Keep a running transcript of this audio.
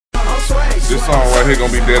This song right here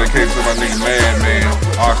gonna be dedicated to my nigga Man,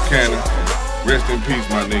 Ox Cannon. Rest in peace,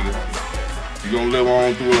 my nigga. You gonna live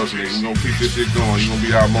on through us, nigga. We gonna keep this shit going. You gonna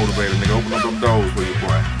be our motivator, nigga. Open up them doors for you,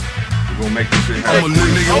 boy. We gonna make this shit happen. I'm a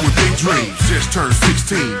little nigga with big dreams. Just turned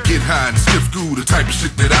 16. Get high and skip school, the type of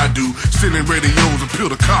shit that I do. Sitting radios and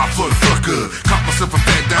peel the car for the fucker. Caught myself a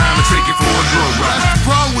fat dime and take it for a drug ride. That's the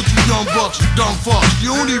problem with you young bucks, you dumb fucks.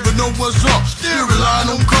 You don't even know what's up. Still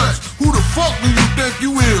relying on cuts. Who the fuck do you think you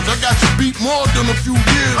is? I got you beat more than a few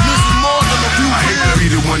years. Missing more than a few years. I hate to be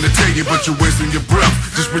the one to tell you, but you're wasting your breath.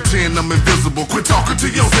 Just pretend I'm invisible. Quit talking to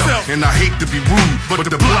yourself. And I hate to be rude, but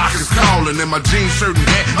the block is calling, and my jeans, shirt, and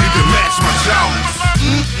hat need to match my jowls.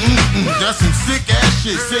 That's some sick ass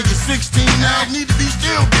shit. Say you're 16 now, need to be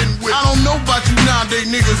still getting whipped. I don't know about you nowadays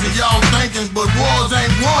niggas and y'all thinkings, but wars ain't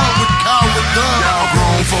won with coward guns. Y'all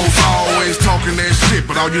grown folks always talking that shit,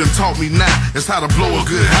 but all you done taught me now is how to blow a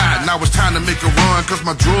good high. Now it's time to make a run, cause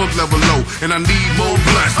my drug level low, and I need more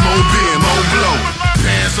blunts, more beer, more blow.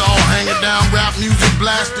 Pants all hanging down, rap music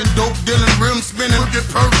blasting, dope dealing, rim spinning, get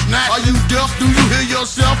perks snatching. Are you deaf? Do you hear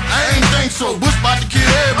yourself? I ain't think so. Bush about to kill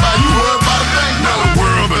everybody. You heard about a thing? Now the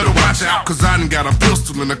world better watch out, cause I done got a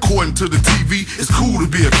pistol, and according to the TV, it's cool to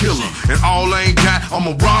be a killer. And all I ain't got,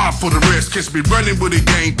 I'ma rob for the rest. Catch me running with a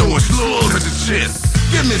gang, throwing slugs at the chest.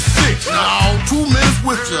 Give me 6, now 2 minutes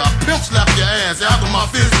with you. I pimp slap your ass after my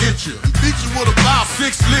fist hit you, and beat you with about 6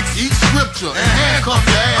 licks each scripture, and handcuff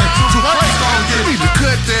your ass till Christ gon' get you. Need to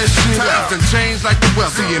cut that shit out and change like the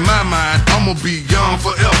weather. See, in my mind, I'ma be young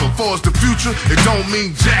forever. Far as the future, it don't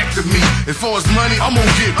mean jack to me. As far as money, I'm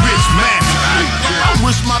gonna get rich massively. I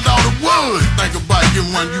wish my daughter would think about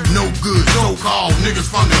getting one you no good, so-called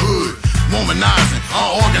niggas from the hood. Womanizing,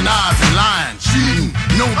 unorganizing, lying, cheating,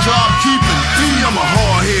 no job keeping. See, I'm a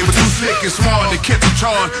hard head, but too slick and smart to catch a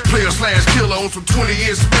charge. Player slash killer on some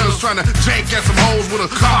 20-inch spellers, trying to jank at some hoes with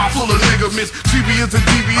a car full of niggas. Mischievous and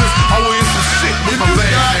devious, always some shit with my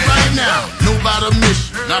bad man. Right now, nobody miss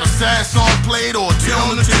you. Not a sad song played or a tear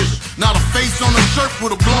on the tissue. Not a face on a shirt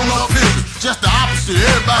with a blown up picture. Just the opposite,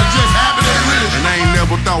 everybody just happy they rich. And I ain't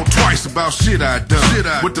never thought twice about shit I done.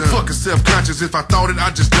 What the fuck is self-conscious? If I thought it, I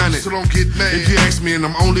just done it. So don't get mad if you ask me, and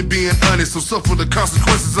I'm only being honest. So suffer the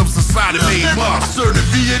consequences of society-made monsters. Certain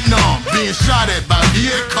Vietnam, being shot at by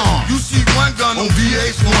Viet Cong. You see one gun on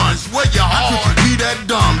VH1, swear your heart. How could you be that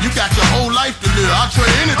dumb? You got your whole life to live. I'll trade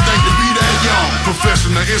anything to be that young.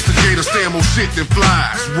 Professional instigator, stand more shit than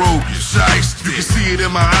flies. Roguish, shice, you can see it in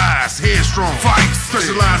my eyes. Headstrong, fight,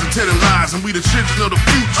 specialize in telling lies, and we the children of the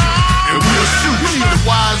future, and we'll shoot. You need to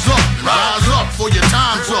wise up, for your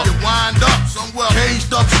time's up. You wind up somewhere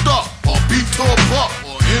caged up, stuck, or beat to a buck,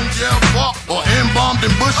 or in jail fuck, or embalmed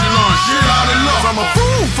in bushy lunch. Shit out of luck. I'm a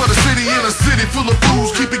fool for the city, in a city full of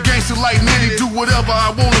fools. Keep it gangster like Nitty, do whatever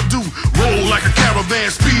I wanna do. Roll like a caravan,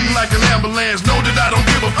 speed like an ambulance. Know that I don't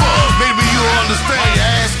give a fuck, maybe you'll understand. Your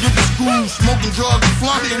ass get to school, smoking drugs and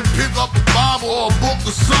flunking, pick up a Bible or a book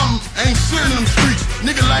or something. Ain't shit in them streets.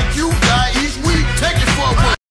 Nigga like you die each week.